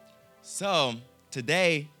So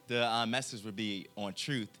today the message would be on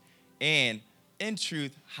truth, and in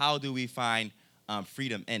truth, how do we find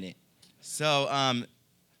freedom in it? So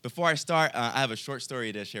before I start, I have a short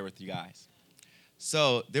story to share with you guys.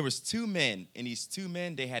 So there was two men, and these two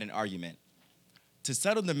men they had an argument. To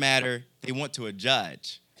settle the matter, they went to a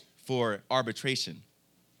judge for arbitration.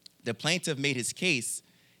 The plaintiff made his case.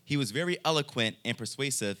 He was very eloquent and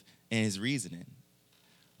persuasive in his reasoning.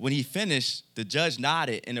 When he finished, the judge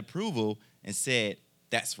nodded in approval and said,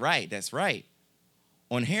 "That's right, that's right."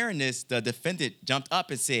 On hearing this, the defendant jumped up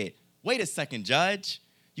and said, "Wait a second, judge.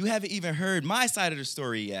 You haven't even heard my side of the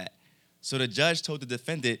story yet." So the judge told the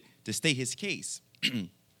defendant to state his case. And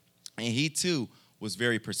he too was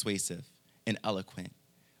very persuasive and eloquent.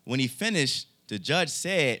 When he finished, the judge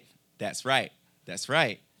said, "That's right, that's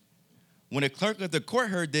right." When the clerk of the court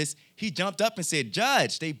heard this, he jumped up and said,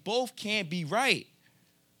 "Judge, they both can't be right."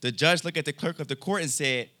 The judge looked at the clerk of the court and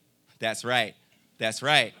said, "That's right, that's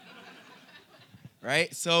right."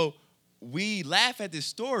 Right? So we laugh at this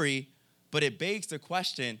story, but it begs the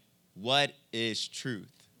question, what is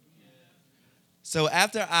truth? So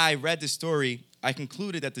after I read the story, I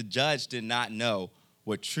concluded that the judge did not know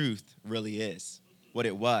what truth really is, what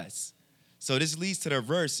it was. So this leads to the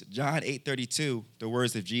verse, John 8:32, the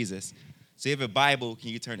words of Jesus. So if you have a Bible, can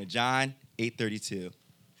you turn to John 8:32?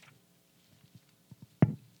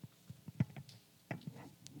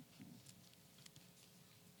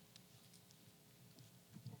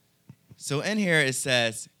 So in here it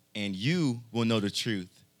says, "And you will know the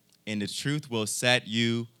truth, and the truth will set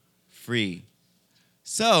you free."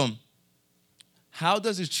 So, how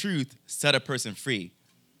does the truth set a person free?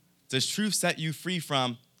 Does truth set you free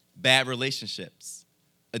from bad relationships,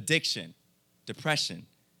 addiction, depression,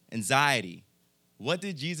 anxiety? What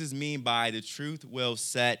did Jesus mean by the truth will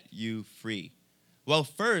set you free? Well,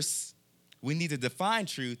 first, we need to define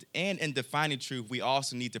truth, and in defining truth, we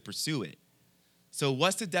also need to pursue it. So,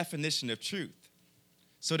 what's the definition of truth?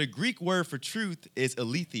 So, the Greek word for truth is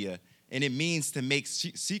aletheia, and it means to make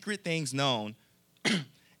secret things known.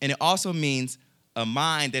 And it also means a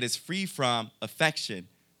mind that is free from affection,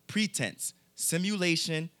 pretense,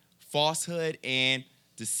 simulation, falsehood, and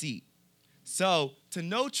deceit. So, to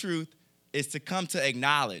know truth is to come to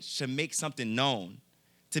acknowledge, to make something known,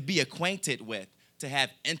 to be acquainted with, to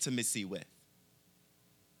have intimacy with.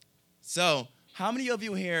 So, how many of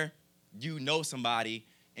you here, you know somebody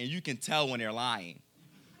and you can tell when they're lying?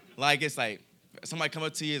 Like, it's like, somebody come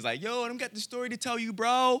up to you, is like, "Yo, I don't got the story to tell you,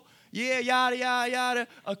 bro. Yeah, yada, yada, yada.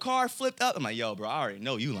 A car flipped up." I'm like, "Yo, bro, I already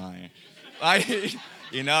know you lying." Like,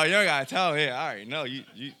 you don't gotta tell me. I already know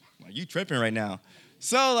you tripping right now.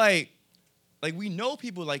 So, like we know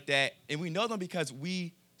people like that, and we know them because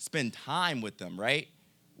we spend time with them, right?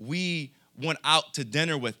 We went out to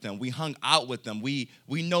dinner with them. We hung out with them. We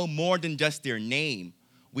know more than just their name.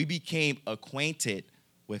 We became acquainted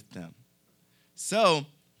with them. So,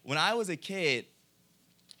 when I was a kid,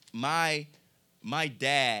 my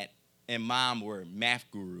dad and mom were math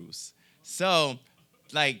gurus. So,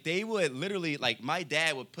 like, they would literally, like, my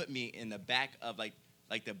dad would put me in the back of, like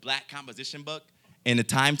the black composition book and the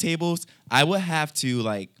timetables. I would have to,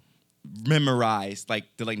 like, memorize, like,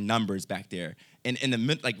 the, like, numbers back there. And in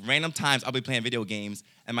the, like, random times, I'll be playing video games,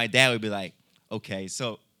 and my dad would be like, "Okay."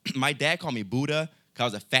 So, my dad called me Buddha because I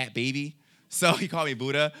was a fat baby. So, he called me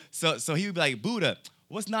Buddha. So he would be like, "Buddha,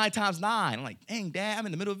 what's 9 times 9?" I'm like, "Dang, Dad, I'm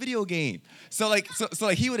in the middle of a video game." So like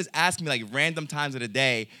he would just ask me like random times of the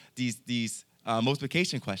day these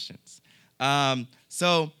multiplication questions.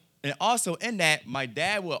 So and also in that, my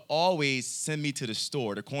dad would always send me to the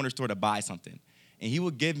store, the corner store, to buy something, and he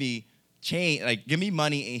would give me change, like give me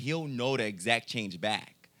money, and he'll know the exact change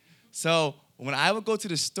back. So when I would go to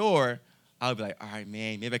the store, I would be like, "All right,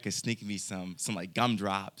 man, maybe I could sneak me some like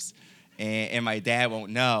gumdrops, and my dad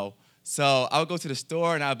won't know." So I would go to the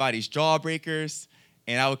store and I would buy these jawbreakers,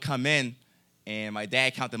 and I would come in, and my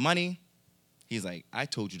dad count the money. He's like, "I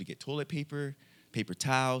told you to get toilet paper, paper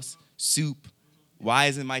towels, soup. Why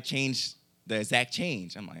isn't my change the exact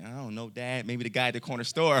change?" I'm like, "I don't know, Dad. Maybe the guy at the corner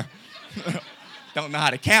store don't know how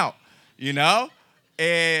to count, you know?"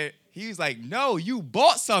 And he was like, "No, you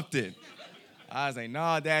bought something." I was like,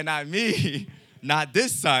 "No, Dad, not me. Not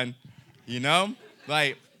this son," you know?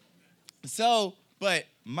 Like, so, but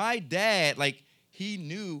my dad, like, he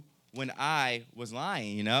knew when I was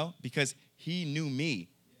lying, because he knew me.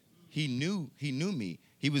 He knew me.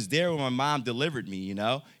 He was there when my mom delivered me,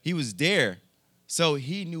 He was there. So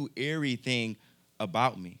he knew everything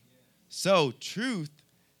about me. So truth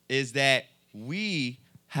is that we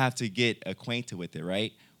have to get acquainted with it,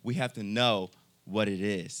 right? We have to know what it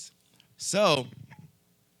is. So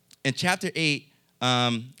in chapter 8,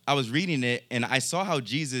 I was reading it, and I saw how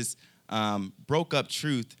Jesus broke up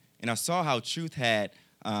truth, and I saw how truth had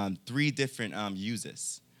three different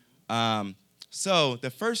uses. So the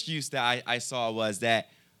first use that I saw was that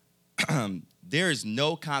there is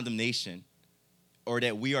no condemnation or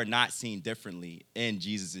that we are not seen differently in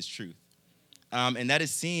Jesus' truth. And that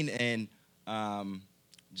is seen in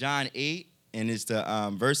John 8, and it's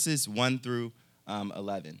the verses 1 through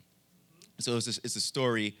 11. So it's a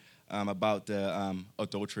story about the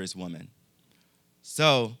adulterous woman.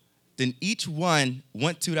 So then each one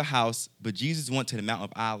went to the house, but Jesus went to the Mount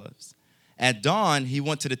of Olives. At dawn, he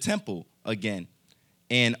went to the temple again,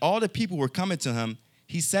 and all the people were coming to him.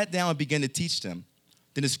 He sat down and began to teach them.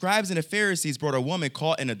 Then the scribes and the Pharisees brought a woman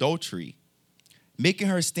caught in adultery, making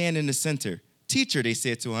her stand in the center. Teacher, they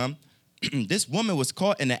said to him, this woman was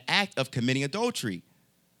caught in the act of committing adultery.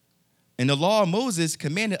 And the law of Moses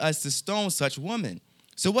commanded us to stone such women.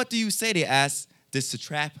 So what do you say, they asked, this to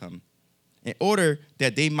trap him, in order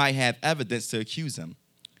that they might have evidence to accuse him.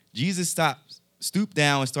 Jesus stooped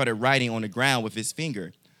down and started writing on the ground with his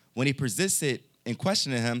finger. When he persisted in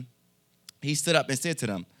questioning him, he stood up and said to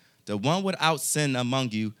them, the one without sin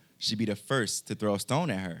among you should be the first to throw a stone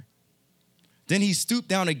at her. Then he stooped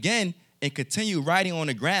down again and continued writing on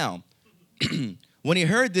the ground. When he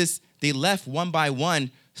heard this, they left one by one,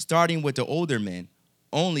 starting with the older men.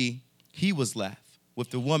 Only he was left with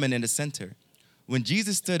the woman in the center. When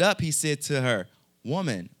Jesus stood up, he said to her,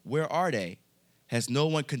 woman, where are they? Has no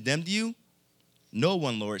one condemned you? No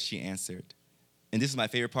one, Lord, she answered. And this is my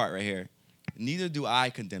favorite part right here. Neither do I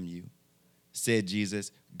condemn you, said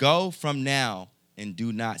Jesus. Go from now and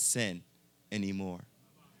do not sin anymore.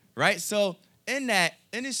 Right? So in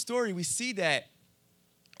this story, we see that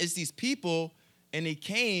it's these people, and they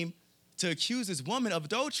came to accuse this woman of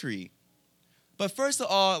adultery. But first of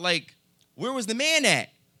all, like, where was the man at?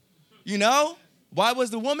 You know? Why was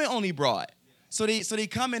the woman only brought? So they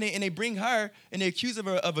come in and they bring her and they accuse her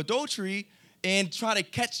of adultery and try to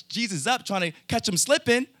catch Jesus up, trying to catch him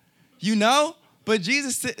slipping, you know? But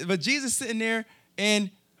Jesus sitting there, and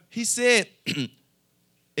he said,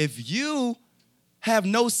 if you have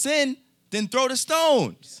no sin, then throw the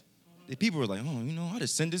stones. The people were like, oh, you know, I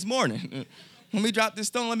just sinned this morning. Let me drop this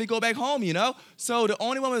stone. Let me go back home, you know? So the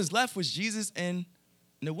only one that was left was Jesus and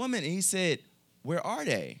the woman. And he said, where are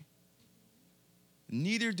they?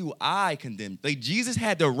 Neither do I condemn. Like, Jesus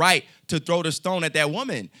had the right to throw the stone at that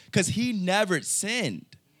woman because he never sinned.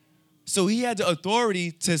 So he had the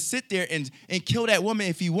authority to sit there and kill that woman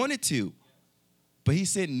if he wanted to. But he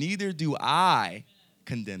said, neither do I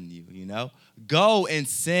condemn you, you know? Go and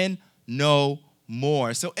sin no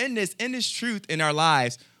more. So in this truth in our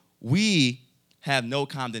lives, we have no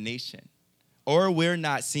condemnation, or we're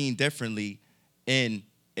not seen differently in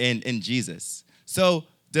Jesus. So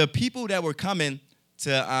the people that were coming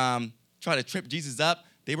to try to trip Jesus up,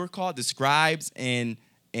 they were called the scribes and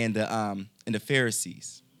the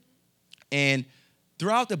Pharisees. And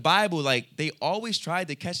throughout the Bible, like, they always tried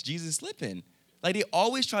to catch Jesus slipping. Like, they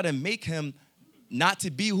always try to make him not to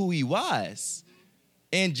be who he was.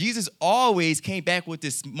 And Jesus always came back with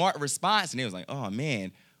this smart response, and he was like, oh,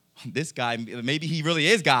 man, this guy, maybe he really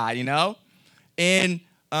is God, you know? And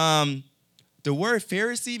the word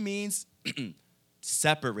Pharisee means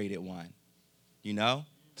separated one, you know?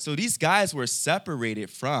 So these guys were separated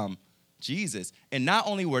from Jesus. And not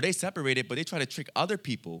only were they separated, but they tried to trick other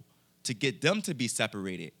people to get them to be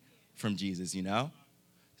separated from Jesus, you know?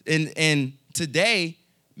 And today,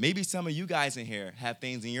 maybe some of you guys in here have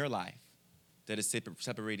things in your life that is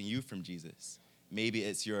separating you from Jesus. Maybe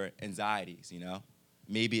it's your anxieties, you know?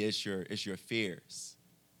 Maybe it's your fears.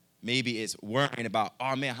 Maybe it's worrying about,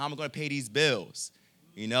 oh, man, how am I going to pay these bills?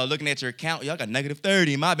 You know, looking at your account, y'all got negative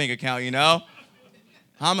 30 in my bank account, you know?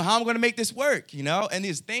 How am I going to make this work, you know? And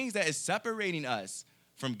these things that is separating us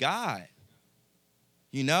from God,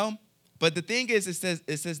 you know? But the thing is,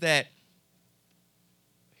 it says that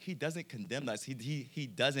he doesn't condemn us.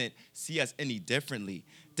 He doesn't see us any differently.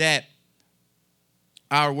 That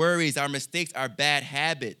our worries, our mistakes, our bad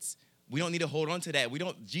habits, we don't need to hold on to that.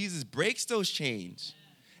 Jesus breaks those chains.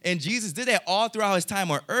 And Jesus did that all throughout his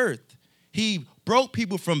time on earth. He broke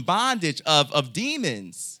people from bondage of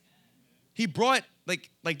demons. He brought,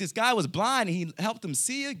 like this guy was blind, and he helped him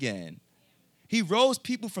see again. He rose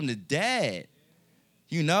people from the dead,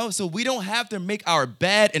 you know? So we don't have to make our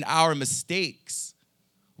bed and our mistakes.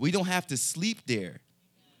 We don't have to sleep there.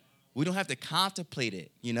 We don't have to contemplate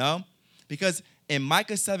it, you know? Because in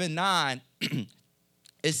Micah 7:9,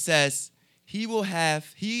 it says, he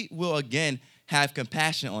will again have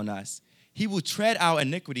compassion on us. He will tread our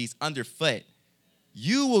iniquities underfoot.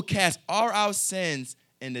 You will cast all our sins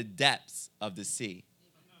in the depths of the sea.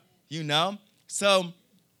 You know? So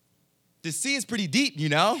the sea is pretty deep, you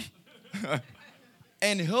know?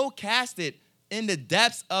 And he'll cast it in the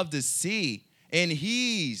depths of the sea. And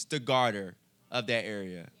he's the guarder of that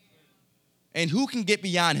area. And who can get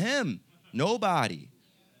beyond him? Nobody.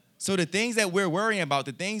 So the things that we're worrying about,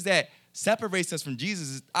 the things that separates us from Jesus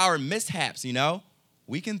is our mishaps, you know?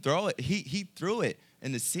 We can throw it. He threw it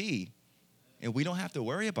in the sea. And we don't have to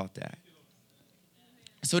worry about that.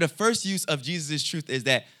 So the first use of Jesus' truth is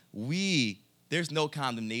that there's no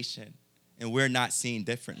condemnation. And we're not seen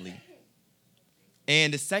differently.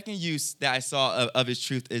 And the second use that I saw of his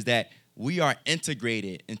truth is that we are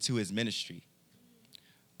integrated into his ministry.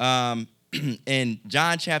 In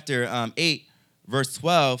John chapter 8, verse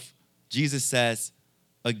 12, Jesus says,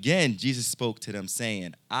 again, Jesus spoke to them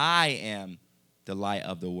saying, I am the light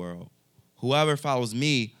of the world. Whoever follows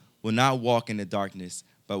me will not walk in the darkness,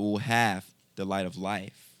 but will have the light of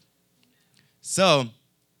life. So,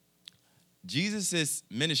 Jesus'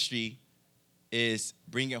 ministry is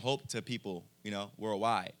bringing hope to people, you know,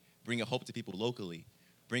 worldwide, bringing hope to people locally,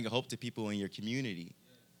 bringing hope to people in your community,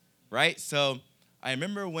 right? So I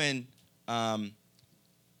remember when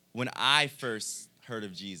I first heard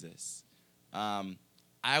of Jesus,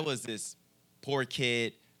 I was this poor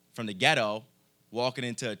kid from the ghetto walking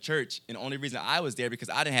into a church, and the only reason I was there because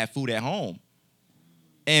I didn't have food at home.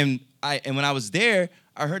 And when I was there,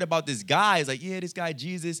 I heard about this guy. It's like, yeah, this guy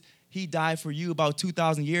Jesus, he died for you about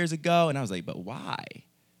 2,000 years ago. And I was like, but why?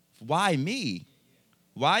 Why me?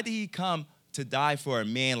 Why did he come to die for a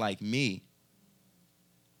man like me?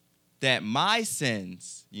 That my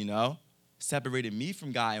sins, you know, separated me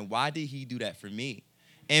from God. And why did he do that for me?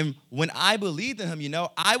 And when I believed in him, you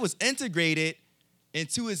know, I was integrated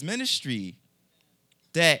into his ministry.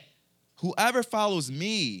 That whoever follows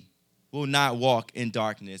me will not walk in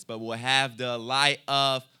darkness, but will have the light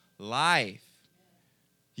of life.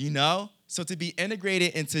 You know? So to be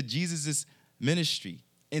integrated into Jesus' ministry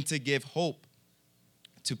and to give hope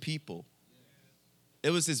to people. It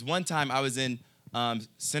was this one time I was in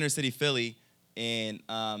Center City, Philly, and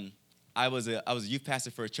I was a youth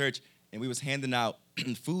pastor for a church, and we was handing out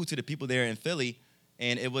food to the people there in Philly,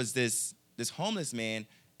 and it was this homeless man,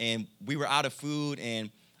 and we were out of food, and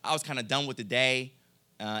I was kind of done with the day,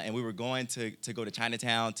 and we were going to go to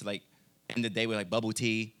Chinatown to like end the day with like bubble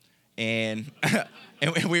tea, and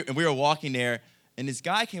and we were walking there, and this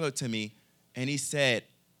guy came up to me, and he said,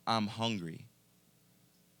 "I'm hungry,"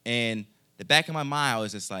 and the back of my mind I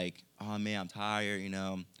was just like, "Oh man, I'm tired," you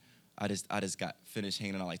know. I just got finished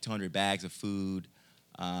hanging on like 200 bags of food,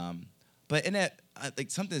 but in that like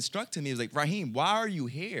something struck to me. It was like, Raheem, why are you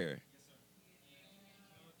here?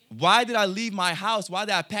 Why did I leave my house? Why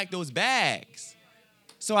did I pack those bags?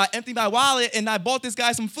 So I emptied my wallet and I bought this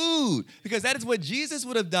guy some food because that is what Jesus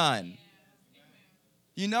would have done.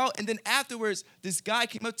 You know? And then afterwards, this guy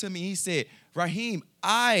came up to me. He said, Raheem,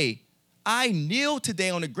 I kneel today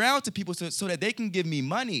on the ground to people so that they can give me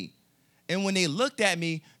money. And when they looked at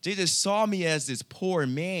me, they just saw me as this poor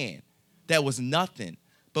man that was nothing.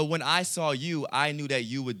 But when I saw you, I knew that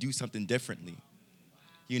you would do something differently.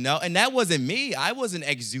 You know, and that wasn't me. I wasn't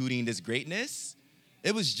exuding this greatness.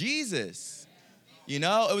 It was Jesus. You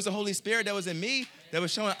know, it was the Holy Spirit that was in me that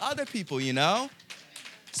was showing other people, you know.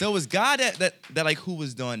 So it was God that like who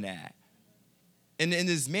was doing that. And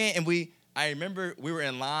this man, and I remember we were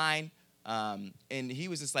in line, and he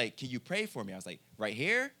was just like, "Can you pray for me?" I was like, "Right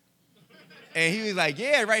here?" And he was like,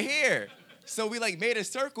 "Yeah, right here." So we like made a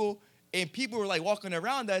circle. And people were like walking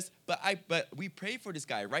around us, but we prayed for this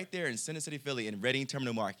guy right there in Center City, Philly, in Reading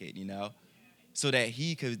Terminal Market, you know, so that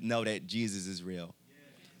he could know that Jesus is real.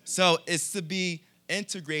 So it's to be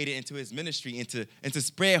integrated into his ministry and to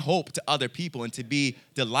spread hope to other people and to be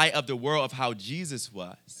the light of the world of how Jesus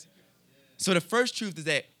was. So the first truth is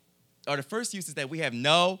that, or the first use is that we have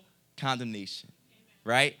no condemnation,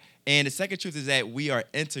 right? And the second truth is that we are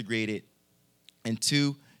integrated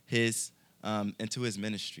into his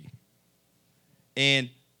ministry. And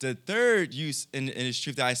the third use in his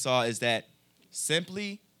truth that I saw is that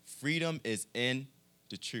simply freedom is in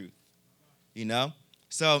the truth, you know?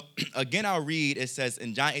 So again, I'll read, it says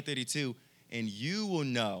in John 8:32, and you will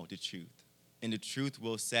know the truth, and the truth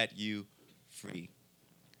will set you free.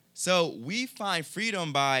 So we find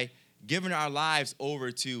freedom by giving our lives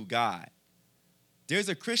over to God. There's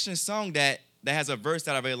a Christian song that has a verse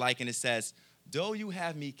that I really like, and it says, though you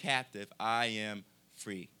have me captive, I am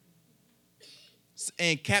free.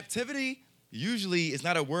 And captivity usually is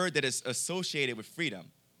not a word that is associated with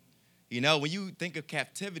freedom. You know, when you think of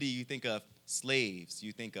captivity, you think of slaves,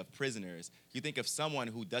 you think of prisoners, you think of someone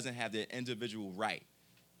who doesn't have the individual right,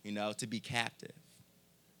 you know, to be captive.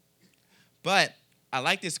 But I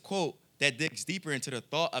like this quote that digs deeper into the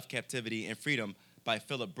thought of captivity and freedom by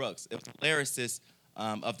Philip Brooks. It was the lyricist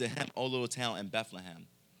of the hymn "O Little Town in Bethlehem."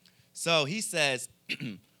 So he says,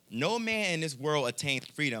 no man in this world attains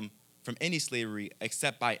freedom from any slavery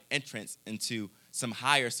except by entrance into some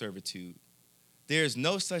higher servitude. There is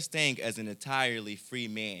no such thing as an entirely free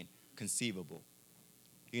man conceivable.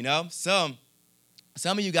 You know? So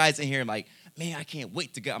some of you guys in here are like, man, I can't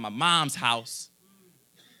wait to get out of my mom's house.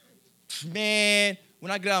 Man,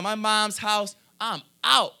 when I get out of my mom's house, I'm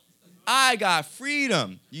out. I got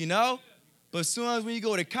freedom, you know? But as soon as when you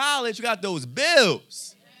go to college, you got those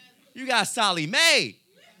bills. You got Sally Mae,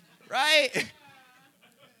 right?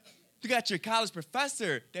 You got your college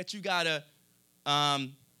professor that you gotta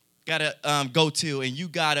go to and you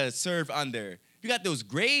gotta serve under. You got those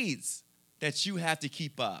grades that you have to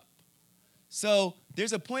keep up. So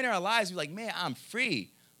there's a point in our lives we're like, man, I'm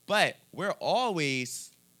free. But we're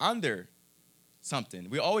always under something.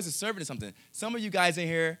 We're always a servant of something. Some of you guys in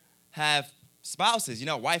here have spouses, you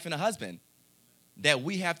know, a wife and a husband that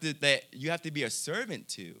you have to be a servant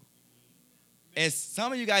to. And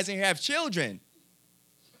some of you guys in here have children.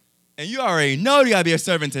 And you already know you gotta be a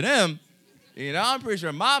servant to them. You know, I'm pretty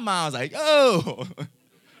sure my mom was like, oh,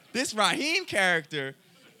 this Raheem character,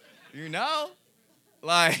 you know?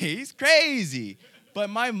 Like, he's crazy. But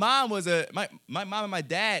my mom my mom and my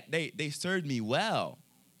dad, they served me well.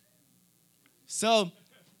 So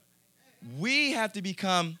we have to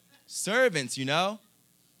become servants, you know,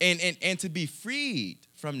 and to be freed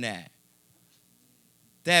from that.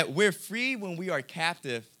 That we're free when we are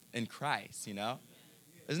captive in Christ, you know?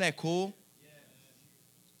 Isn't that cool?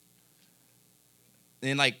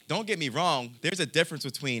 And like, don't get me wrong, there's a difference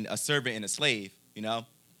between a servant and a slave, you know?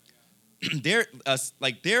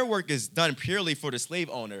 Their work is done purely for the slave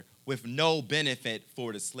owner with no benefit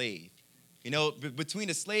for the slave. You know, between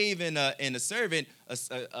a slave and a servant,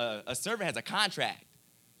 a servant has a contract.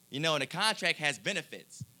 You know, and a contract has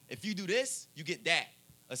benefits. If you do this, you get that.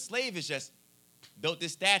 A slave is just built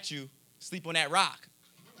this statue, sleep on that rock.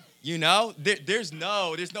 You know, there's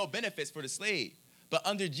no benefits for the slave. But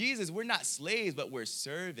under Jesus, we're not slaves, but we're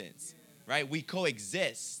servants, right? We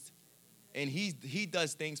coexist. And he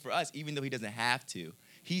does things for us, even though he doesn't have to.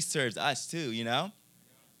 He serves us too, you know?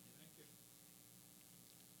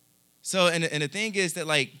 So, and the thing is that,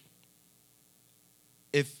 like,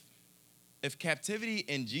 if captivity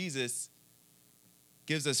in Jesus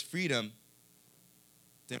gives us freedom,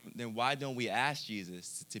 then why don't we ask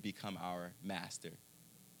Jesus to become our master,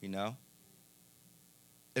 you know?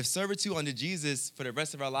 If servitude under Jesus for the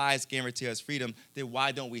rest of our lives guarantees us freedom, then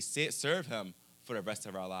why don't we serve him for the rest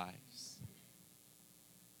of our lives?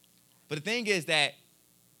 But the thing is that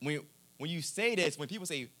when you say this, when people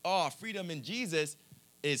say, oh, freedom in Jesus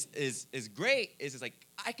is great, it's just like,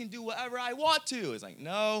 I can do whatever I want to. It's like,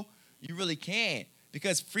 no, you really can't.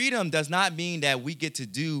 Because freedom does not mean that we get to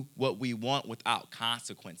do what we want without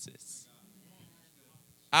consequences.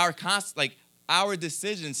 Our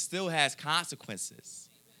decision still has consequences.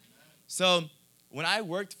 So when I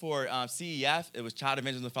worked for CEF, it was Child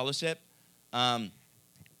Evangelism Fellowship,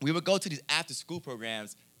 we would go to these after-school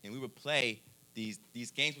programs, and we would play these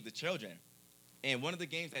games with the children. And one of the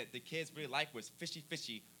games that the kids really liked was Fishy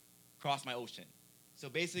Fishy Cross My Ocean. So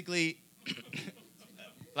basically,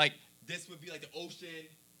 like, this would be like the ocean,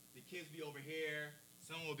 the kids would be over here,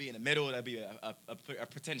 someone would be in the middle, that'd be a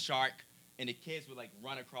pretend shark, and the kids would like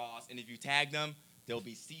run across, and if you tag them, there'll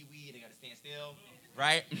be seaweed, they gotta stand still,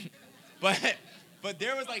 right? But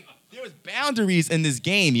there was boundaries in this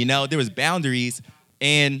game, you know, there was boundaries,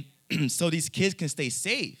 and so these kids can stay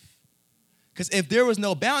safe. Because if there was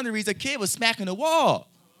no boundaries, a kid was smacking the wall,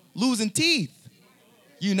 losing teeth,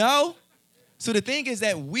 you know? So the thing is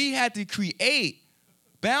that we had to create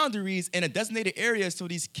boundaries in a designated area so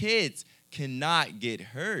these kids cannot get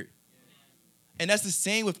hurt. And that's the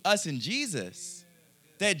same with us and Jesus.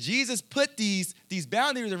 That Jesus put these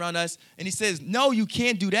boundaries around us, and he says, no, you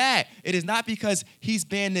can't do that. It is not because he's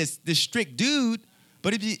been this strict dude,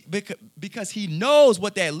 but because he knows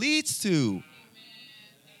what that leads to.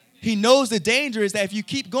 He knows the danger is that if you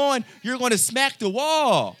keep going, you're going to smack the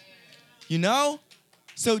wall, you know?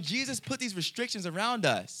 So Jesus put these restrictions around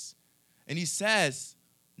us, and he says,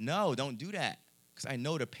 no, don't do that, because I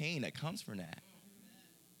know the pain that comes from that,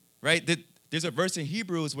 right? There's a verse in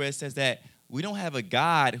Hebrews where it says that we don't have a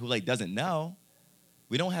God who, like, doesn't know.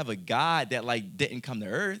 We don't have a God that, like, didn't come to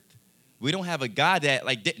earth. We don't have a God that,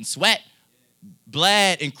 like, didn't sweat,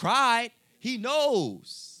 bled, and cried. He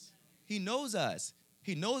knows. He knows us.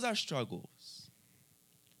 He knows our struggles,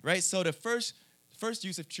 right? So the first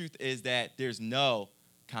use of truth is that there's no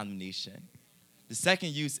condemnation. The second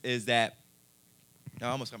use is that No,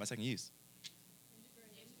 I almost got my second use.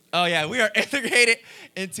 Oh, yeah, we are integrated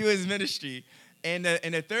into his ministry. And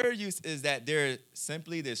the third use is that there's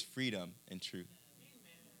freedom in truth.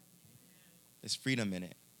 There's freedom in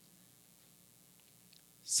it.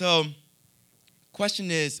 So,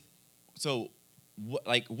 question is,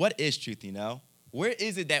 what is truth, Where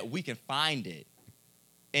is it that we can find it?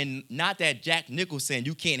 And not that Jack Nicholson,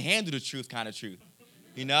 you can't handle the truth kind of truth,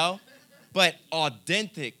 But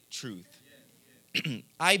authentic truth.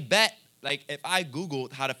 I bet, if I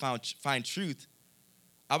Googled how to find truth,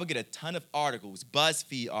 I would get a ton of articles,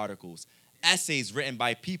 BuzzFeed articles, essays written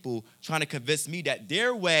by people trying to convince me that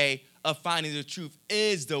their way of finding the truth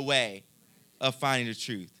is the way of finding the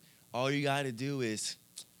truth. All you got to do is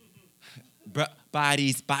buy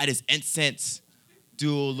this incense,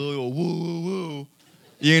 do a little woo,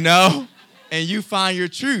 and you find your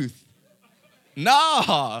truth.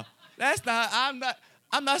 No, that's not.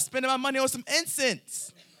 I'm not spending my money on some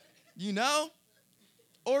incense,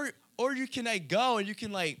 Or you can go and you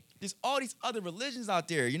can there's all these other religions out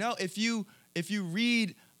there, If you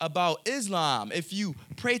read about Islam, if you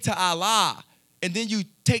pray to Allah, and then you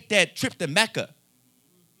take that trip to Mecca,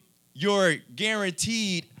 you're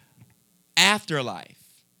guaranteed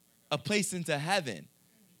afterlife, a place into heaven.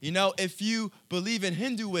 If you believe in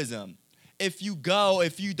Hinduism, if you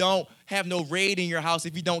don't have no raid in your house,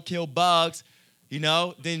 if you don't kill bugs,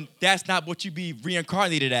 then that's not what you be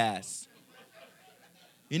reincarnated as.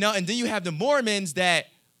 And then you have the Mormons that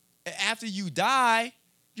after you die,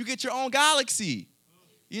 you get your own galaxy.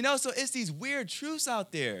 So it's these weird truths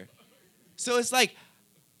out there. So it's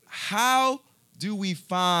how do we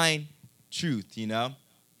find truth,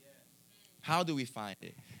 How do we find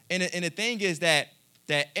it? And the thing is that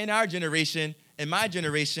in our generation, in my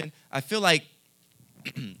generation, I feel like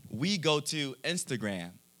we go to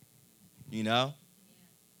Instagram,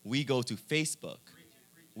 We go to Facebook.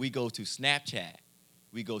 We go to Snapchat.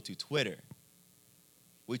 We go to Twitter.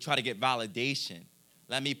 We try to get validation.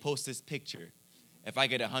 Let me post this picture. If I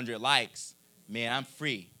get 100 likes, man, I'm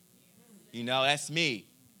free. That's me.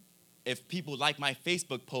 If people like my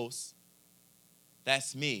Facebook posts,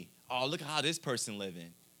 that's me. Oh, look at how this person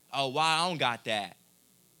living. Oh, wow, I don't got that.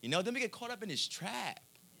 Then we get caught up in this trap.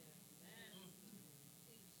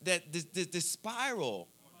 This spiral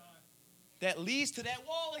that leads to that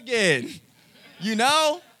wall again.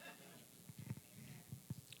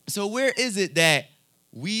 So where is it that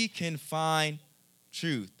we can find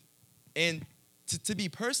truth? And to be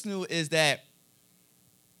personal is that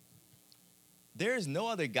there is no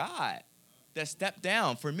other God that stepped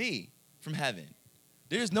down for me from heaven.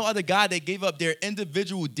 There is no other God that gave up their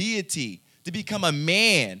individual deity to become a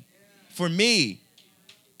man for me.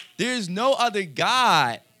 There is no other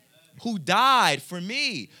God who died for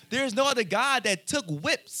me. There is no other God that took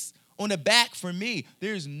whips on the back for me.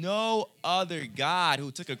 There's no other God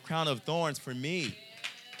who took a crown of thorns for me.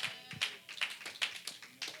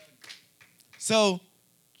 So,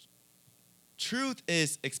 truth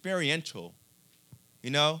is experiential,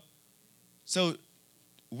 So,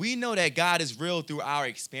 we know that God is real through our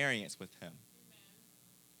experience with him.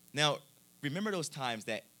 Now, remember those times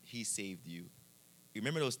that he saved you.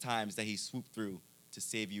 Remember those times that he swooped through to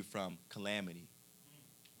save you from calamity.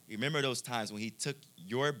 Remember those times when he took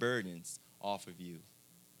your burdens off of you.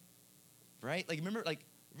 Right?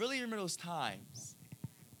 Really remember those times.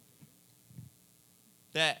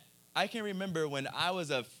 That I can remember when I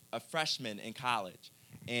was a freshman in college,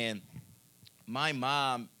 and my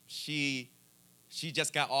mom, she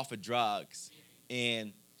just got off of drugs,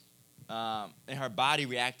 and her body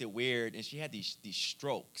reacted weird, and she had these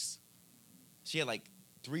strokes. She had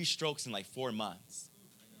 3 strokes in 4 months.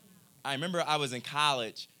 I remember I was in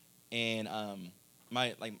college, and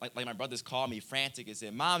my brothers called me frantic and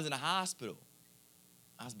said, "Mom's in the hospital."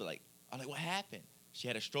 I was like, what happened? She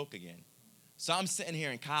had a stroke again. So I'm sitting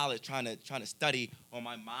here in college trying to study while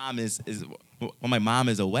my mom is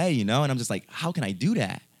away, And I'm just like, how can I do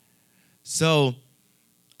that? So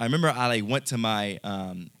I remember I went to my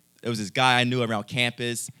it was this guy I knew around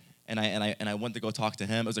campus, and I went to go talk to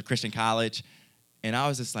him. It was a Christian college, and I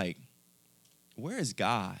was just like, where is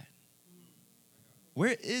God?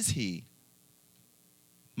 Where is he?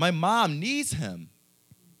 My mom needs him.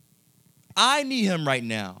 I need him right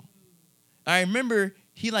now. I remember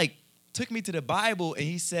he took me to the Bible and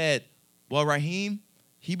he said, well, Raheem,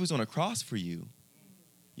 he was on a cross for you,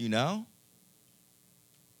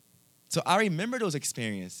 So I remember those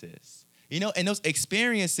experiences, and those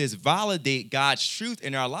experiences validate God's truth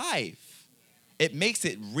in our life. It makes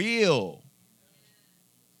it real.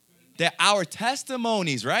 That our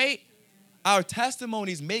testimonies, right? Our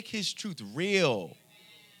testimonies make his truth real.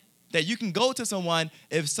 That you can go to someone,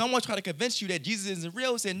 if someone try to convince you that Jesus isn't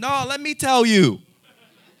real, say, no, let me tell you.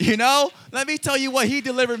 You know? Let me tell you what he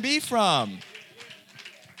delivered me from.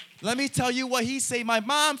 Let me tell you what he saved my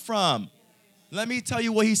mom from. Let me tell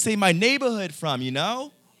you what he saved my neighborhood from, you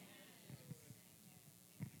know?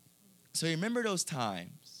 So remember those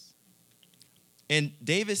times. And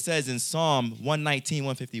David says in Psalm 119,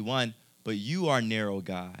 151, but you are narrow,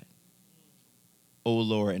 God, O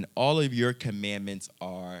Lord, and all of your commandments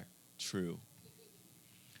are true.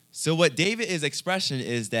 So what David is expressing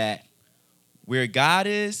is that where God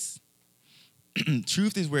is,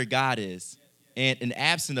 truth is where God is, and an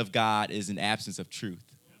absence of God is an absence of truth.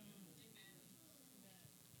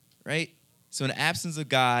 Right? So an absence of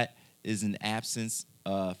God is an absence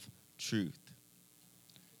of truth.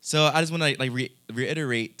 So I just want to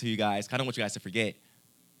reiterate to you guys, I don't want you guys to forget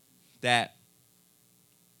that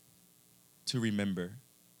to remember,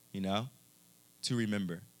 you know, to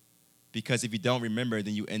remember. Because if you don't remember,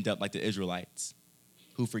 then you end up like the Israelites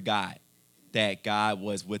who forgot that God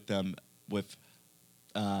was with them with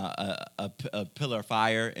a pillar of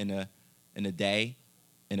fire in a day,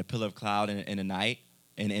 and a pillar of cloud in a night,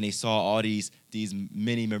 and they saw all these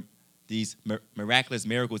miraculous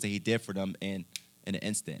miracles that he did for them, and in an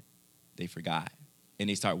instant, they forgot. And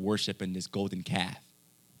they start worshiping this golden calf,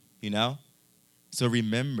 you know? So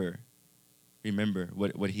remember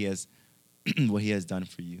what he has what he has done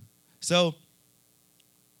for you. So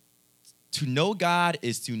to know God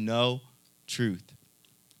is to know truth.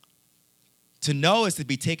 To know is to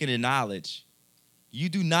be taken in knowledge. You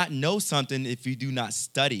do not know something if you do not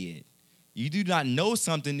study it. You do not know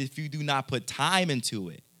something if you do not put time into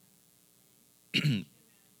it.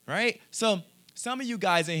 Right? So some of you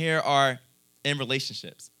guys in here are in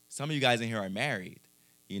relationships. Some of you guys in here are married,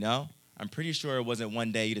 you know? I'm pretty sure it wasn't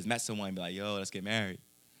one day you just met someone and be like, yo, let's get married.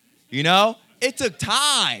 You know? It took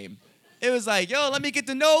time. It was like, yo, let me get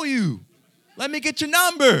to know you. Let me get your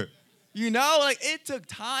number. You know? Like, it took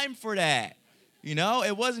time for that. You know?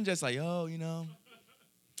 It wasn't just like, oh, you know,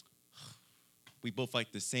 we both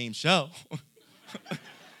like the same show.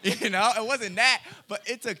 You know? It wasn't that. But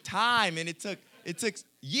it took time, and it took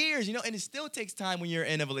years, you know? And it still takes time when you're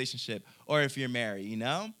in a relationship or if you're married, you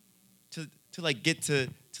know? To like get to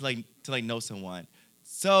know someone.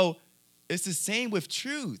 So it's the same with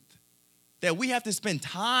truth, that we have to spend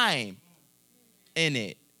time in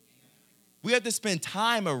it. We have to spend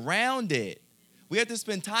time around it. We have to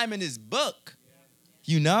spend time in this book.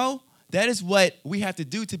 You know? That is what we have to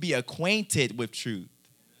do to be acquainted with truth.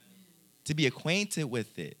 To be acquainted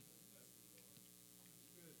with it.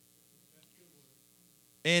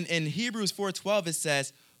 In Hebrews 4:12 it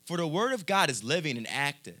says, for the word of God is living and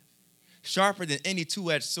active, sharper than any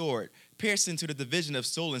two-edged sword, piercing to the division of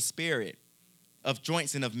soul and spirit, of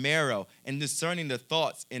joints and of marrow, and discerning the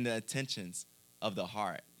thoughts and the intentions of the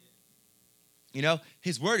heart. You know,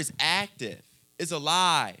 his word is active. It's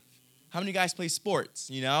alive. How many of you guys play sports,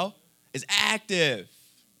 you know? It's active.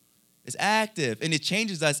 It's active, and it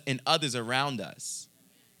changes us and others around us.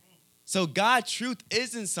 So God's truth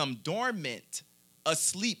isn't some dormant,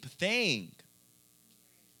 asleep thing,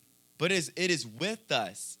 but it is with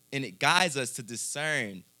us, and it guides us to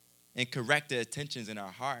discern and correct the attentions in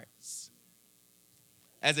our hearts.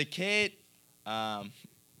 As a kid,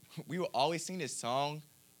 we would always sing this song,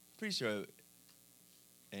 pretty sure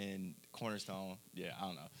in Cornerstone, yeah, I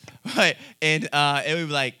don't know. But, and it would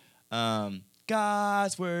be like,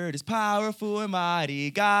 God's word is powerful and mighty.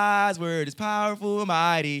 God's word is powerful and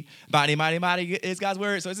mighty. Mighty, mighty, mighty is God's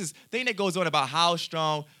word. So it's this thing that goes on about how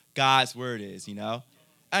strong God's word is, you know?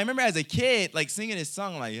 I remember as a kid, like, singing this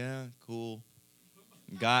song, like, yeah, cool.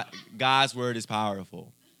 God's word is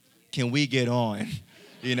powerful. Can we get on?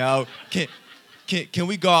 You know? Can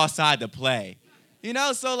we go outside to play? You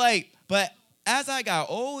know? So, like, but as I got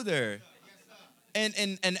older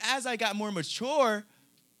and as I got more mature,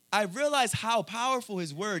 I realized how powerful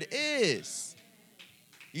his word is.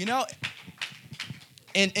 You know?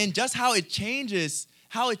 And just how it changed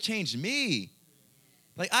me.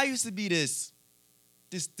 Like, I used to be this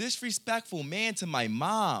disrespectful man to my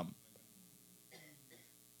mom.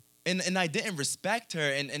 And I didn't respect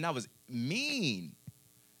her, and I was mean.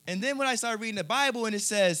 And then when I started reading the Bible, and it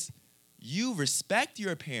says, you respect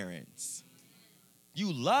your parents.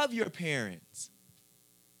 You love your parents.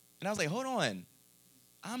 And I was like, hold on.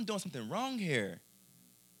 I'm doing something wrong here.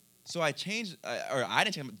 So I changed, or I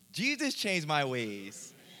didn't change, Jesus changed my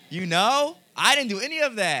ways. You know? I didn't do any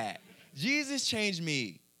of that. Jesus changed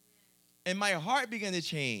me. And my heart began to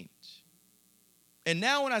change. And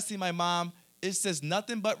now when I see my mom, it says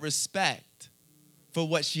nothing but respect for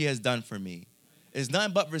what she has done for me. is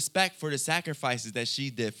nothing but respect for the sacrifices that she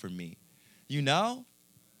did for me. You know?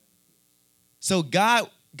 So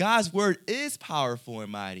God's word is powerful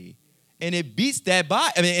and mighty. And it beats that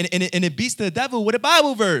and it beats the devil with a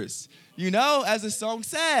Bible verse. You know, as the song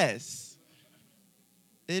says.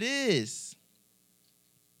 It is.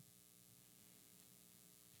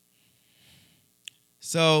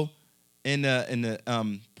 So in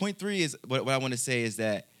the point 3 is what I want to say is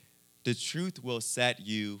that the truth will set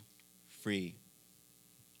you free.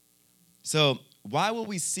 So why will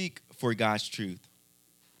we seek for God's truth?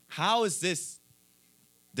 How is this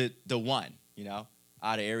the one, you know,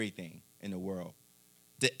 out of everything in the world?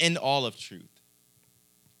 The end all of truth.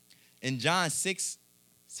 In John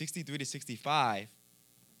 6:63-65,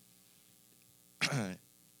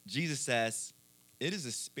 Jesus says, "It is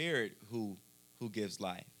the Spirit who gives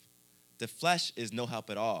life. The flesh is no help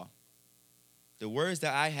at all. The words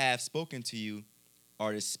that I have spoken to you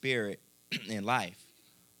are the Spirit and life.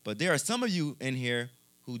 But there are some of you in here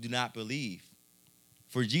who do not believe.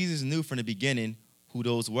 For Jesus knew from the beginning who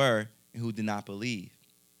those were and who did not believe,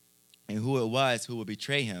 and who it was who would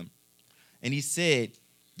betray him. And he said,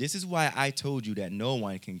 'This is why I told you that no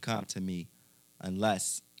one can come to me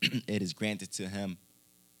unless it is granted to him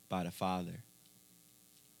by the Father.'"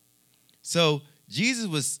 So Jesus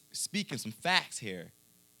was speaking some facts here.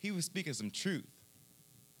 He was speaking some truth.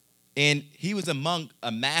 And he was among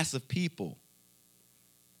a mass of people.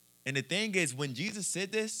 And the thing is, when Jesus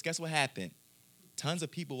said this, guess what happened? Tons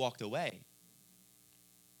of people walked away.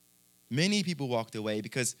 Many people walked away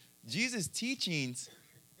because Jesus' teachings,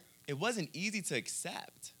 it wasn't easy to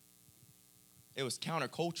accept. It was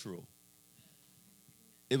countercultural.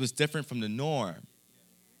 It was different from the norm.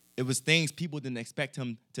 It was things people didn't expect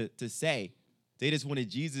him to say. They just wanted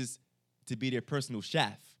Jesus to be their personal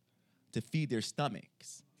chef, to feed their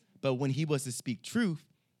stomachs. But when he was to speak truth,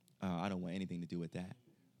 I don't want anything to do with that.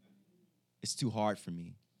 It's too hard for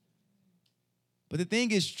me. But the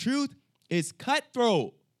thing is, truth is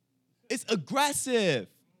cutthroat. It's aggressive.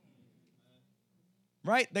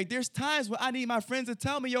 Right? Like there's times when I need my friends to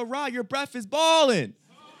tell me, "Yo, Rod, your breath is balling."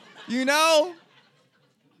 You know?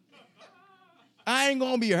 I ain't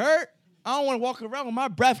gonna be hurt. I don't want to walk around with my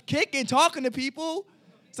breath kicking, talking to people.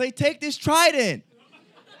 Say, "Take this Trident."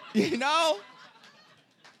 You know?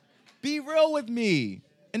 Be real with me.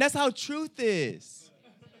 And that's how truth is.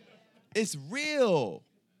 It's real.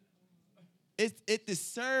 It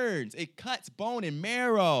discerns. It cuts bone and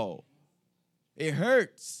marrow. It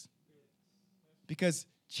hurts. Because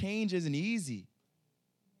change isn't easy.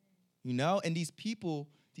 You know? And these people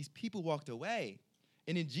walked away.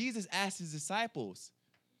 And then Jesus asked his disciples,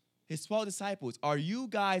 his 12 disciples, "Are you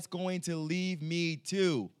guys going to leave me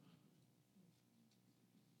too?"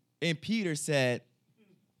 And Peter said,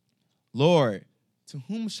 "Lord, to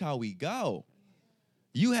whom shall we go?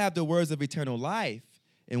 You have the words of eternal life,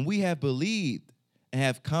 and we have believed and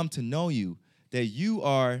have come to know you, that you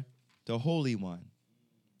are the Holy One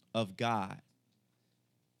of God."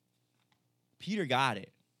 Peter got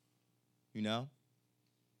it, you know?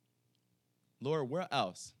 Lord, where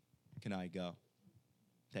else can I go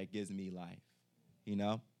that gives me life, you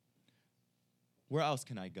know? Where else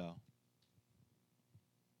can I go?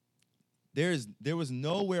 There was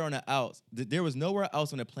nowhere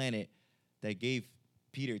else on the planet that gave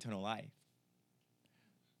Peter eternal life.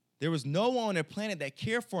 There was no one on the planet that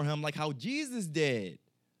cared for him like how Jesus did.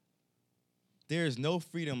 There is no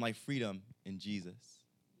freedom like freedom in Jesus.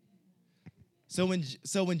 So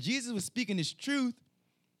when Jesus was speaking his truth,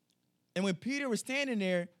 and when Peter was standing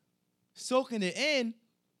there soaking it in,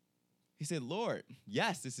 he said, "Lord,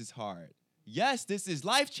 yes, this is hard. Yes, this is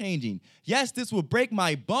life-changing. Yes, this will break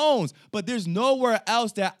my bones, but there's nowhere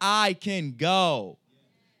else that I can go.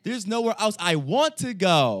 There's nowhere else I want to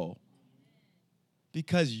go,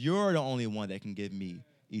 because you're the only one that can give me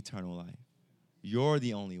eternal life. You're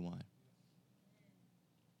the only one."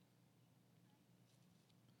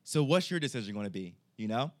 So what's your decision going to be, you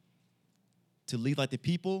know? To lead like the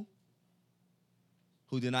people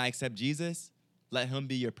who do not accept Jesus? Let him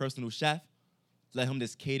be your personal chef? Let him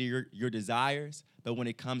just cater your desires? But when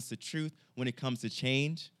it comes to truth, when it comes to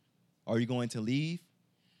change, are you going to leave?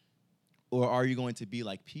 Or are you going to be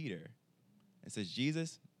like Peter and says,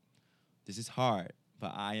 "Jesus, this is hard,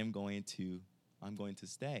 but I'm going to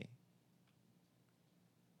stay."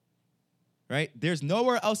 Right? There's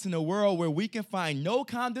nowhere else in the world where we can find no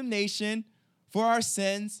condemnation for our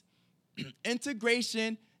sins,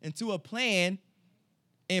 integration into a plan,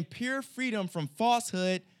 and pure freedom from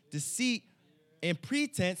falsehood, deceit, and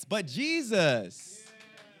pretense but Jesus.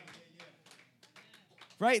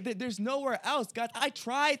 Right? There's nowhere else. God, I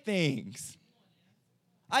tried things.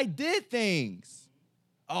 I did things.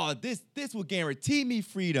 Oh, this will guarantee me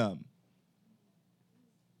freedom.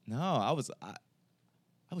 No, I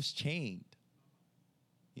was chained.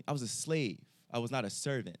 I was a slave. I was not a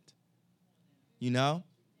servant. You know?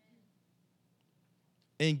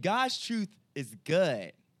 And God's truth is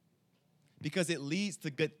good because it leads to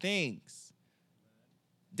good things.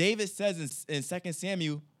 David says in 2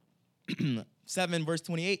 Samuel 7, verse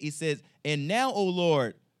 28, he says, "And now, O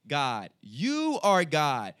Lord God, you are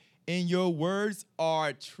God, and your words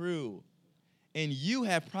are true. And you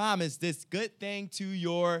have promised this good thing to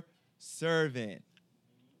your servant."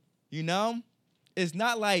 You know? It's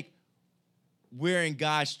not like we're in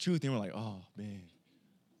God's truth and we're like, oh, man,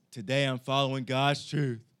 today I'm following God's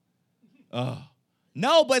truth. Oh.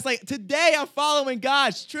 No, but it's like, today I'm following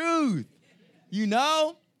God's truth. You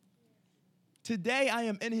know? Today I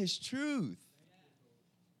am in his truth.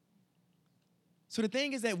 So the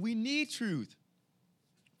thing is that we need truth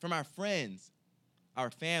from our friends, our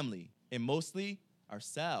family, and mostly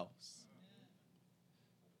ourselves.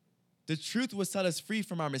 The truth will set us free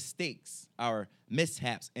from our mistakes, our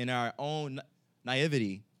mishaps, and our own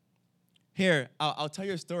naivety. Here, I'll tell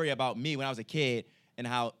you a story about me when I was a kid and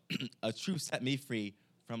how a truth set me free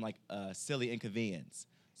from like a silly inconvenience.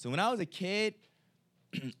 So when I was a kid,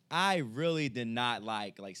 I really did not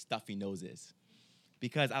like stuffy noses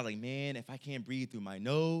because I was like, man, if I can't breathe through my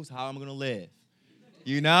nose, how am I gonna live?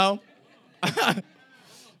 You know?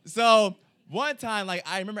 So one time,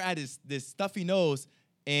 I remember I had this stuffy nose,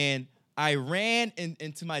 and I ran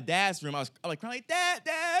into my dad's room. I was crying like, Dad,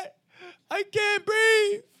 I can't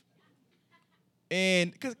breathe.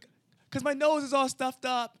 And because my nose is all stuffed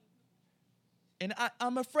up, and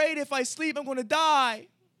I'm afraid if I sleep, I'm gonna die.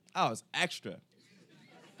 I was extra,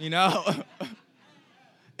 you know?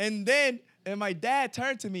 And my dad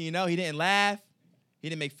turned to me, you know, he didn't laugh, he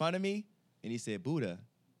didn't make fun of me, and he said, "Buddha,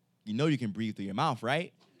 you know you can breathe through your mouth,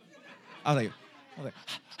 right?" I was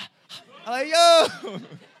like, yo,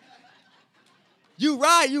 you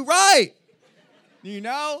right. You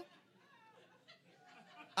know?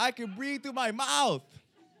 I can breathe through my mouth.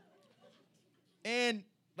 And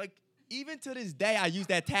even to this day, I use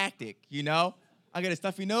that tactic, you know? I get a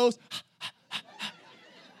stuffy nose,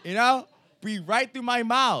 you know? Breathe right through my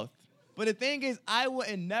mouth. But the thing is, I would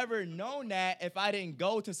have never known that if I didn't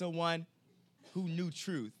go to someone who knew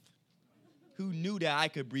truth, who knew that I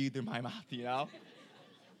could breathe through my mouth, you know?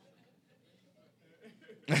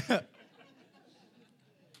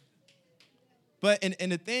 But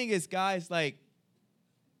and the thing is, guys, the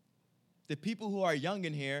people who are young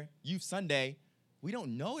in here, Youth Sunday, we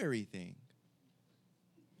don't know everything.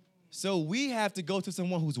 So we have to go to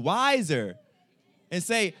someone who's wiser and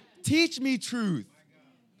say, teach me truth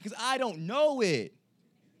because I don't know it.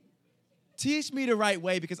 Teach me the right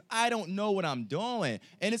way because I don't know what I'm doing.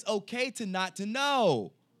 And it's okay to not to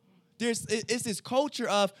know. It's this culture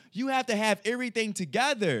of you have to have everything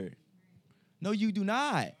together. No, you do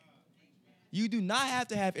not. You do not have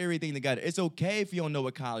to have everything together. It's okay if you don't know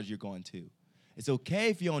what college you're going to. It's okay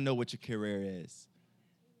if you don't know what your career is.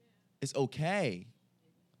 It's okay.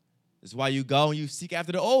 That's why you go and you seek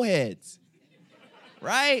after the old heads.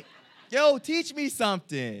 Right? Yo, teach me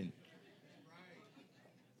something.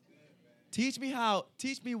 Teach me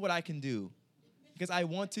what I can do. Because I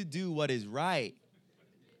want to do what is right.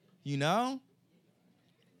 You know?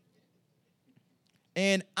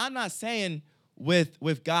 And I'm not saying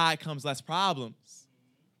with God comes less problems.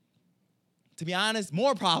 To be honest,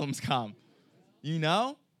 more problems come. You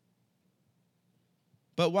know?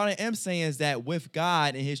 But what I am saying is that with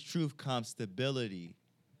God and his truth comes stability.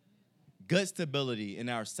 Good stability in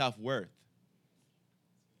our self-worth.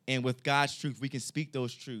 And with God's truth, we can speak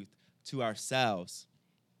those truths to ourselves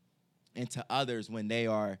and to others when they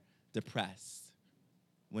are depressed,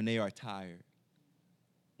 when they are tired,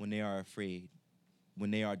 when they are afraid, when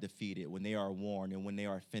they are defeated, when they are worn, and when they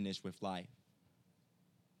are finished with life.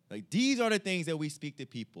 These are the things that we speak to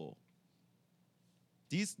people.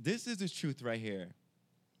 This is the truth right here.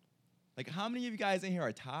 How many of you guys in here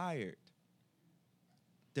are tired,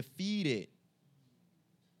 defeated,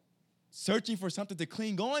 searching for something to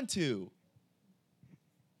cling on to?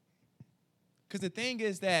 Because the thing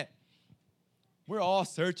is that we're all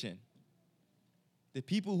searching. The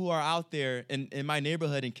people who are out there in my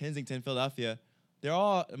neighborhood in Kensington, Philadelphia,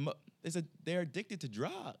 they're addicted to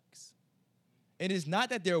drugs. And it's not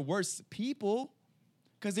that they're worse people,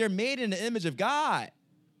 because they're made in the image of God.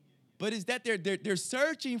 But it's that they're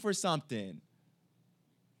searching for something.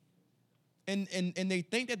 And they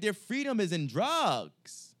think that their freedom is in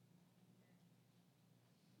drugs.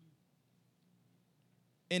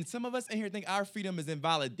 And some of us in here think our freedom is in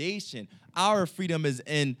validation. Our freedom is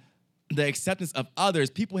in the acceptance of others.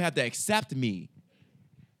 People have to accept me.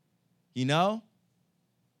 You know?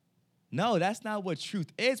 No, that's not what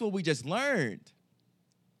truth is, what we just learned.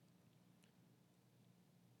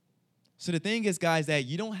 So the thing is, guys, that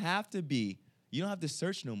you don't have to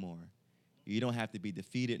search no more. You don't have to be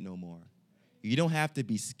defeated no more. You don't have to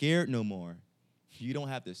be scared no more. You don't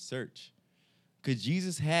have to search. Because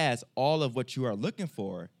Jesus has all of what you are looking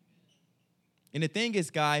for. And the thing is,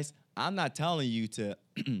 guys, I'm not telling you to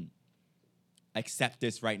accept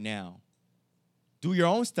this right now. Do your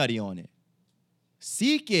own study on it.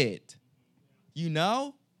 Seek it. You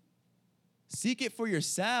know? Seek it for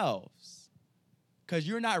yourselves. Because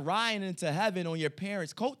you're not riding into heaven on your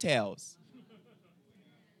parents' coattails.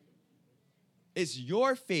 It's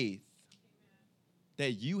your faith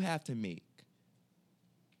that you have to make.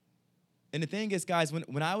 And the thing is, guys,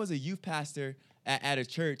 when I was a youth pastor at a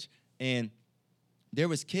church, and there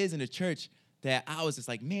was kids in the church that I was just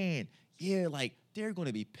like, man, yeah, like they're going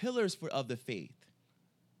to be pillars of the faith.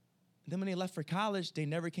 And then when they left for college, they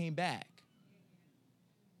never came back.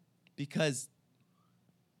 Because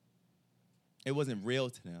it wasn't real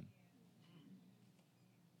to them.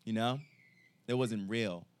 You know? It wasn't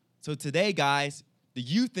real. So today, guys, the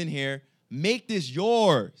youth in here, make this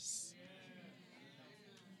yours.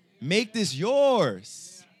 Make this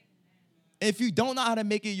yours. If you don't know how to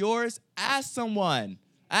make it yours, ask someone.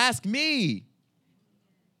 Ask me.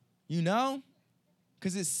 You know?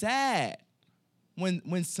 Because it's sad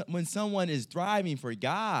when someone is thriving for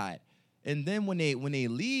God, and then when they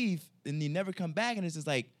leave and they never come back, and it's just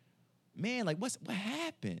like, man, like what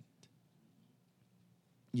happened?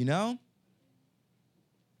 You know?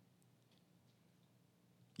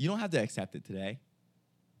 You don't have to accept it today.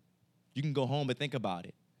 You can go home and think about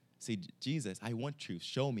it. Say, Jesus, I want truth.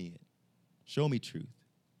 Show me it. Show me truth.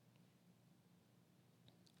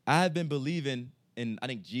 I have been believing in, I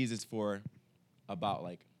think, Jesus for about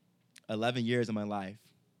like 11 years of my life.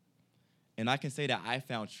 And I can say that I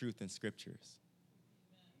found truth in scriptures.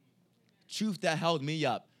 Truth that held me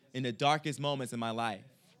up in the darkest moments in my life.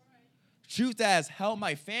 Truth that has held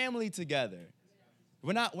my family together.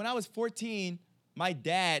 When I was 14, my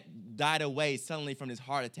dad died away suddenly from his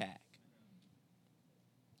heart attack.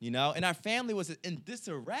 You know, and our family was in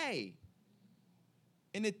disarray.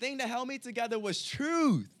 And the thing that held me together was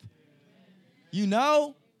truth. You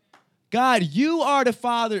know? God, you are the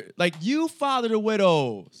father, like you father the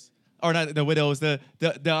widows. Or not the widows,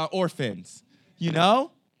 the orphans. You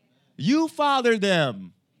know? You father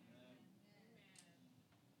them.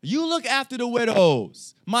 You look after the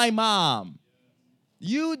widows. My mom.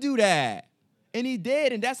 You do that. And he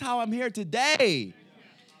did, and that's how I'm here today.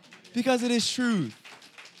 Because it is truth.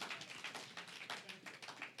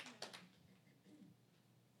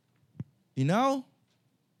 You know?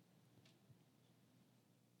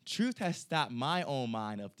 Truth has stopped my own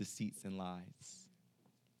mind of deceits and lies.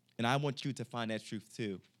 And I want you to find that truth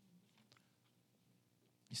too.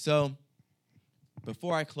 So,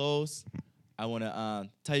 before I close, I want to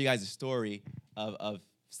tell you guys a story of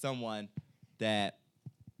someone that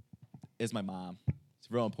is my mom. It's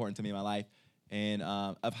real important to me in my life, and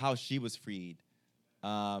of how she was freed.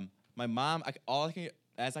 My mom,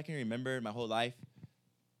 as I can remember my whole life,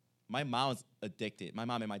 my mom was addicted. My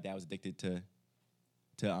mom and my dad was addicted to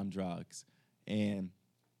drugs, and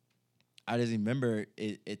I just remember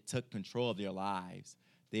it took control of their lives.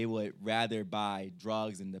 They would rather buy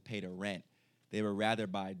drugs than to pay the rent. They would rather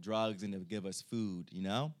buy drugs than to give us food, you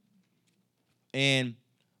know? And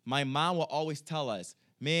my mom will always tell us,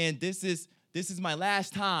 man, this is my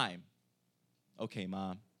last time. Okay,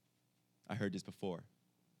 Mom, I heard this before,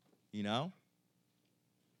 you know?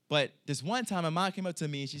 But this one time, my mom came up to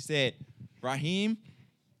me and she said, Raheem,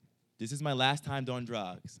 this is my last time doing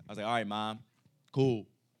drugs. I was like, all right, Mom, cool,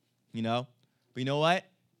 you know? But you know what?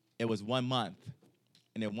 It was 1 month.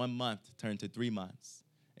 And then 1 month turned to 3 months.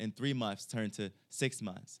 And 3 months turned to 6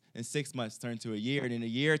 months. And 6 months turned to a year. And then a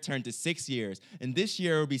year turned to 6 years. And this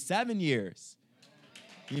year will be 7 years.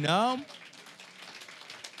 You know?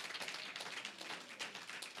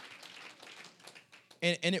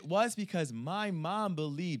 And it was because my mom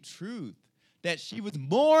believed truth. That she was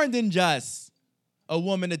more than just a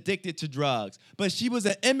woman addicted to drugs. But she was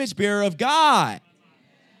an image bearer of God.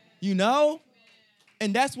 You know?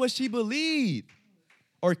 And that's what she believed.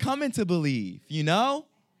 Or coming to believe, you know?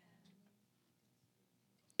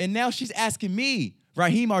 And now she's asking me,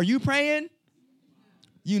 Raheem, are you praying?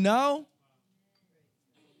 You know?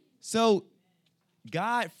 So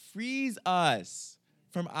God frees us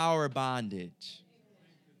from our bondage.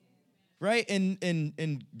 Right?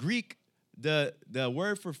 In Greek, the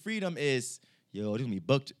word for freedom is, yo, this gonna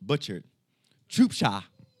be butchered. Troopsha.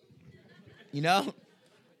 You know?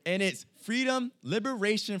 And it's freedom,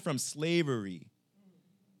 liberation from slavery.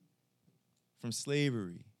 From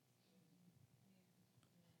slavery.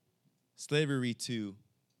 Slavery to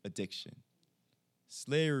addiction.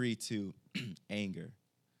 Slavery to anger.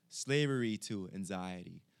 Slavery to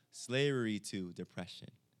anxiety. Slavery to depression.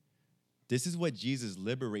 This is what Jesus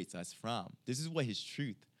liberates us from. This is what his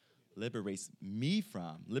truth liberates me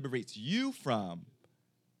from, liberates you from.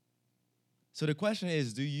 So the question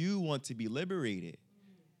is, do you want to be liberated?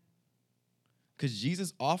 Because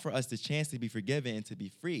Jesus offered us the chance to be forgiven and to be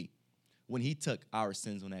free when he took our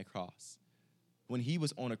sins on that cross. When he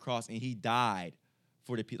was on a cross and he died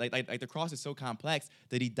for the people. Like the cross is so complex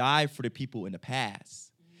that he died for the people in the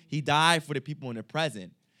past. He died for the people in the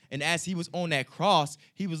present. And as he was on that cross,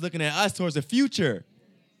 he was looking at us towards the future.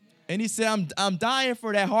 And he said, I'm dying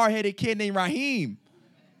for that hard-headed kid named Raheem.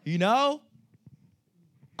 You know?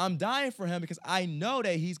 I'm dying for him because I know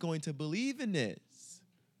that he's going to believe in this.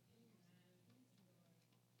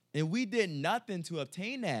 And we did nothing to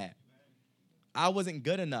obtain that. I wasn't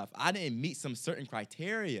good enough. I didn't meet some certain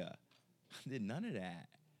criteria. I did none of that.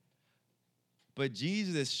 But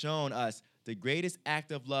Jesus has shown us the greatest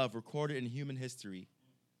act of love recorded in human history.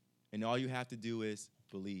 And all you have to do is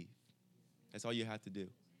believe. That's all you have to do.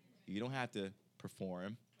 You don't have to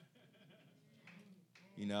perform.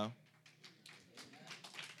 You know?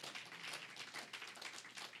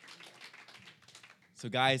 So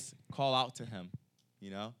guys, call out to him, you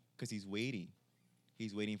know, because he's waiting.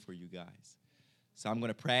 He's waiting for you guys. So I'm going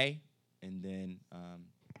to pray, and then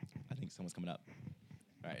I think someone's coming up.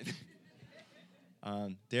 All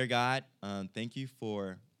right. Dear God, thank you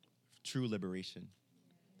for true liberation.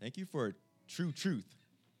 Thank you for true truth,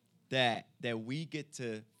 that we get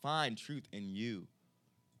to find truth in you,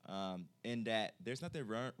 and that there's nothing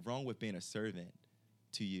wrong with being a servant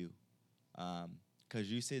to you,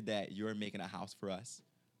 because you said that you're making a house for us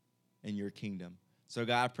in your kingdom. So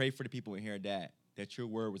God, I pray for the people in here that your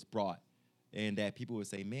word was brought, and that people would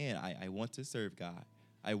say, man, I want to serve God.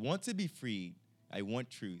 I want to be freed. I want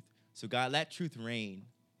truth. So God, let truth reign,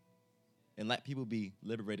 and let people be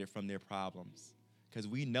liberated from their problems. Because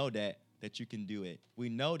we know that you can do it. We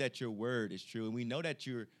know that your word is true, and we know that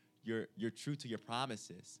you're true to your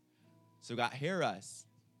promises. So God, hear us,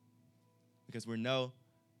 because we know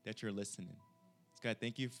that you're listening. So God,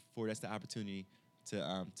 thank you for us the opportunity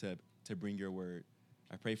to bring your word.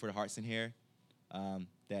 I pray for the hearts in here,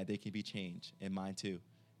 that they can be changed, and mine too.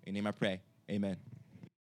 In your name I pray, amen.